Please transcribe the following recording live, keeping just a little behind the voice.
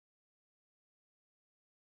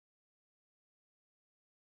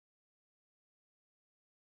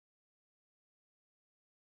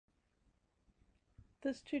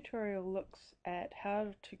This tutorial looks at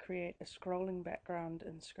how to create a scrolling background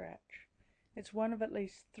in Scratch. It's one of at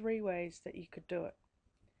least 3 ways that you could do it.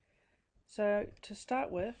 So to start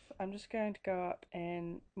with, I'm just going to go up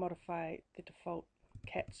and modify the default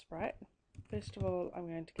cat sprite. First of all, I'm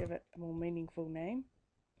going to give it a more meaningful name.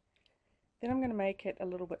 Then I'm going to make it a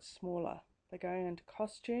little bit smaller by going into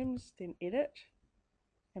costumes, then edit,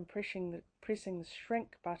 and pressing the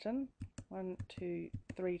shrink button 1, 2,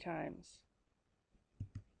 3 times.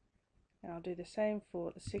 And I'll do the same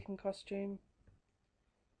for the second costume.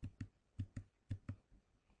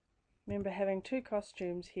 Remember, having 2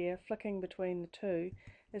 costumes here, flicking between the 2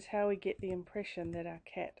 is how we get the impression that our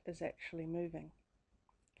cat is actually moving.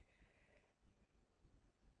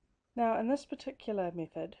 Now, in this particular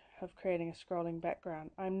method of creating a scrolling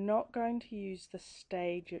background, I'm not going to use the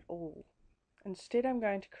stage at all. Instead, I'm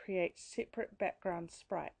going to create separate background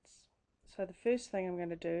sprites. So the first thing I'm going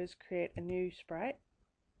to do is create a new sprite.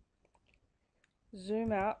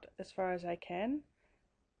 Zoom out as far as I can,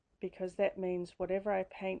 because that means whatever I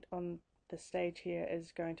paint on the stage here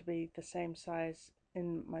is going to be the same size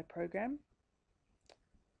in my program.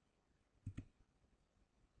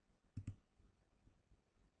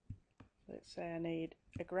 Let's say I need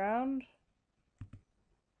a ground,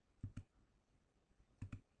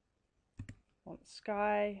 want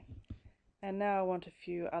sky, and now I want a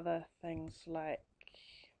few other things like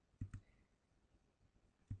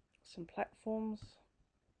some platforms.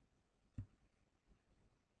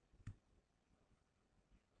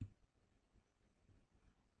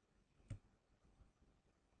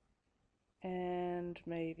 And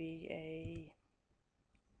maybe a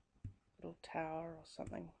little tower or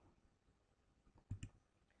something.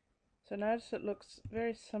 So notice it looks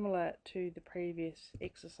very similar to the previous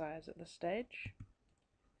exercise at this stage.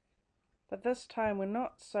 But this time we're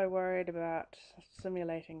not so worried about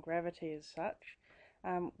simulating gravity as such.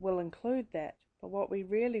 We'll include that, but what we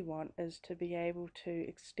really want is to be able to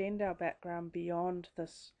extend our background beyond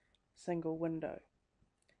this single window.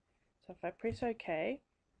 So if I press OK,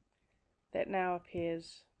 that now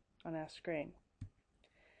appears on our screen.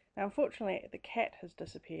 Now unfortunately the cat has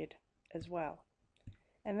disappeared as well,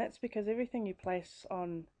 and that's because everything you place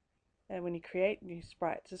on when you create new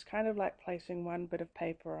sprites is kind of like placing one bit of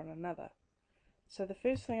paper on another. So the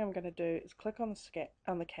first thing I'm going to do is click on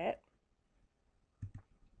the cat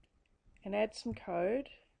and add some code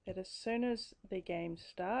that as soon as the game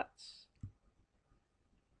starts,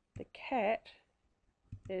 the cat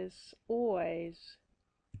is always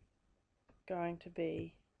going to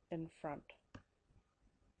be in front.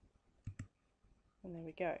 And there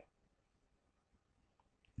we go.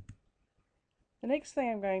 The next thing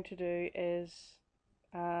I'm going to do is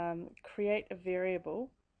create a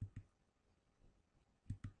variable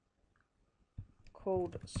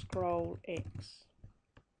called scrollX,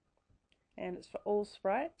 and it's for all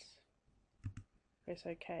sprites. Press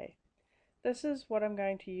OK. This is what I'm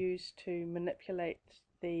going to use to manipulate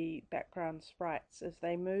the background sprites as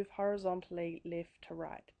they move horizontally left to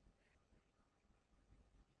right.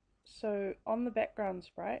 So on the background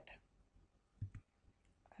sprite,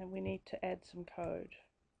 we need to add some code.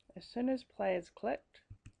 As soon as play is clicked,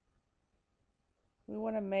 we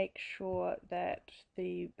want to make sure that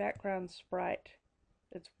the background sprite,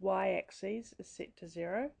 its y-axis is set to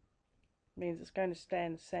 0. It means it's going to stay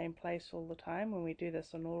in the same place all the time when we do this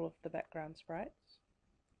on all of the background sprites.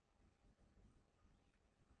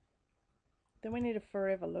 Then we need a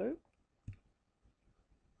forever loop,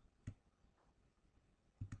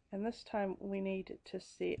 and this time we need to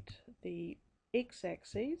set the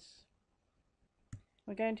x-axis.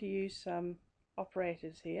 We're going to use some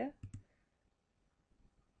operators here.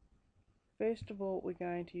 First of all, we're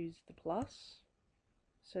going to use the plus,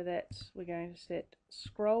 so that's we're going to set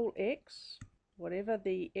scroll x, whatever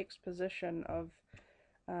the x position of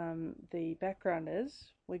the background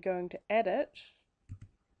is, we're going to add it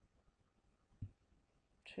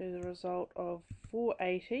to the result of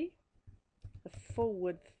 480, the full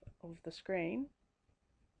width of the screen,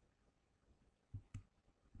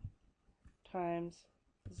 times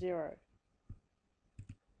 0.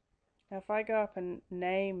 Now if I go up and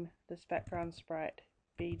name this background sprite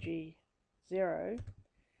BG0,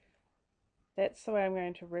 that's the way I'm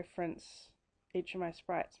going to reference each of my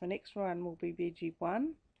sprites. My next one will be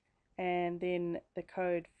BG1, and then the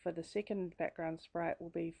code for the second background sprite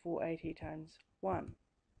will be 480 times 1,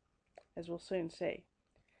 as we'll soon see.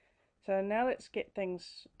 So now let's get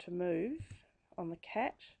things to move on the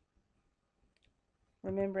cat,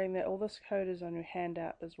 remembering that all this code is on your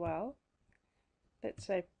handout as well. Let's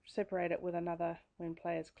say separate it with another when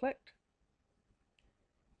play is clicked.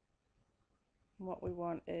 And what we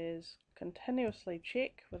want is continuously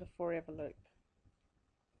check with a forever loop.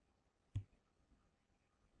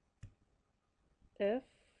 If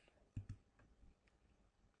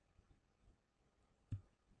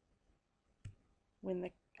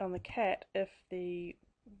on the cat, if the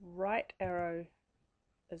right arrow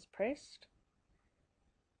is pressed,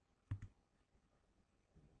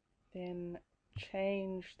 then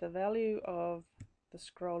change the value of the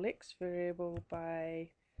scroll x variable by,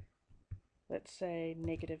 let's say,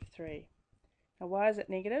 -3. Now why is it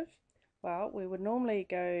negative? Well, we would normally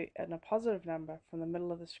go in a positive number from the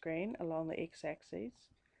middle of the screen along the x-axis,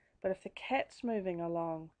 but if the cat's moving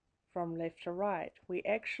along from left to right, we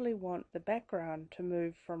actually want the background to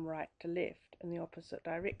move from right to left in the opposite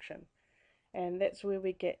direction. And that's where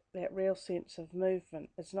we get that real sense of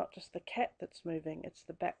movement. It's not just the cat that's moving, it's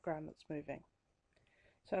the background that's moving.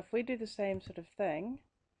 So if we do the same sort of thing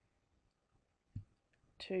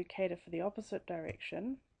to cater for the opposite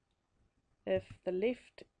direction, if the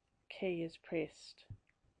left key is pressed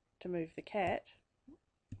to move the cat,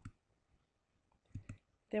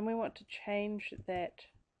 then we want to change that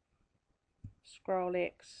scroll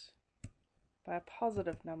X by a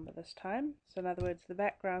positive number this time. So in other words, the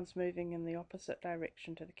background's moving in the opposite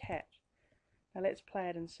direction to the cat. Now let's play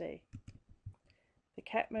it and see. The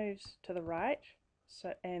cat moves to the right,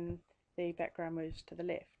 and the background moves to the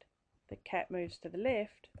left. The cat moves to the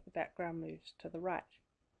left, the background moves to the right.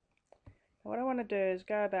 Now what I want to do is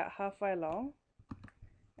go about halfway along,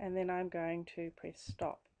 and then I'm going to press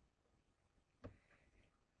stop.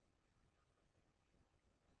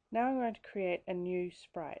 Now I'm going to create a new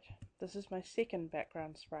sprite. This is my second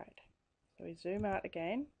background sprite. So we zoom out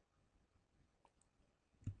again.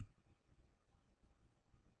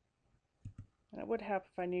 And it would help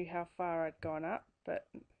if I knew how far I'd gone up, but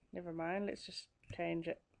never mind, let's just change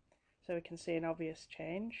it so we can see an obvious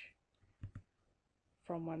change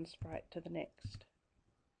from one sprite to the next.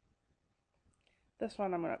 This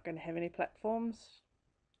one I'm not going to have any platforms.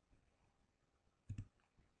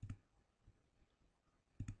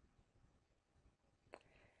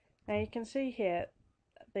 Now you can see here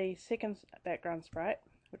the second background sprite,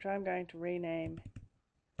 which I'm going to rename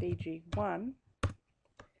BG1,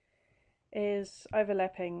 is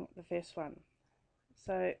overlapping the first one.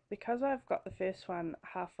 So because I've got the first one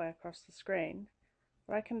halfway across the screen,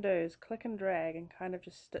 what I can do is click and drag and kind of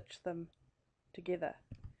just stitch them together.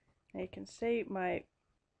 Now you can see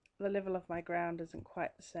the level of my ground isn't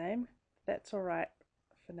quite the same. That's alright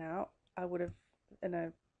for now. I would have, in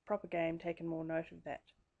a proper game, taken more note of that.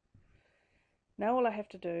 Now all I have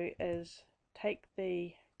to do is take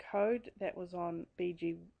the code that was on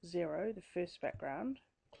BG0, the first background,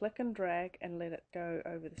 click and drag and let it go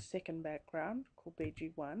over the second background called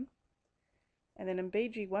BG1. And then in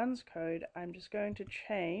BG1's code, I'm just going to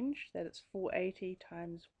change that it's 480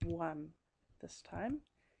 times 1 this time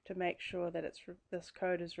to make sure that this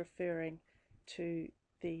code is referring to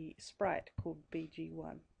the sprite called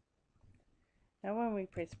BG1. Now when we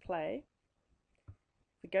press play,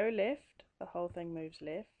 if we go left, the whole thing moves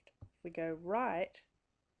left. If we go right,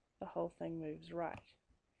 the whole thing moves right.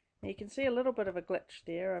 Now you can see a little bit of a glitch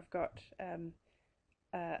there. I've got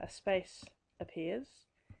a space appears,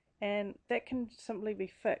 and that can simply be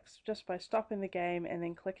fixed just by stopping the game and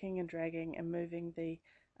then clicking and dragging and moving the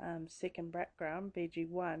second background,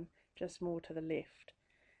 BG1, just more to the left.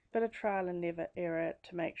 Bit of trial and error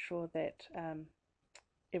to make sure that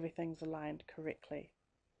everything's aligned correctly.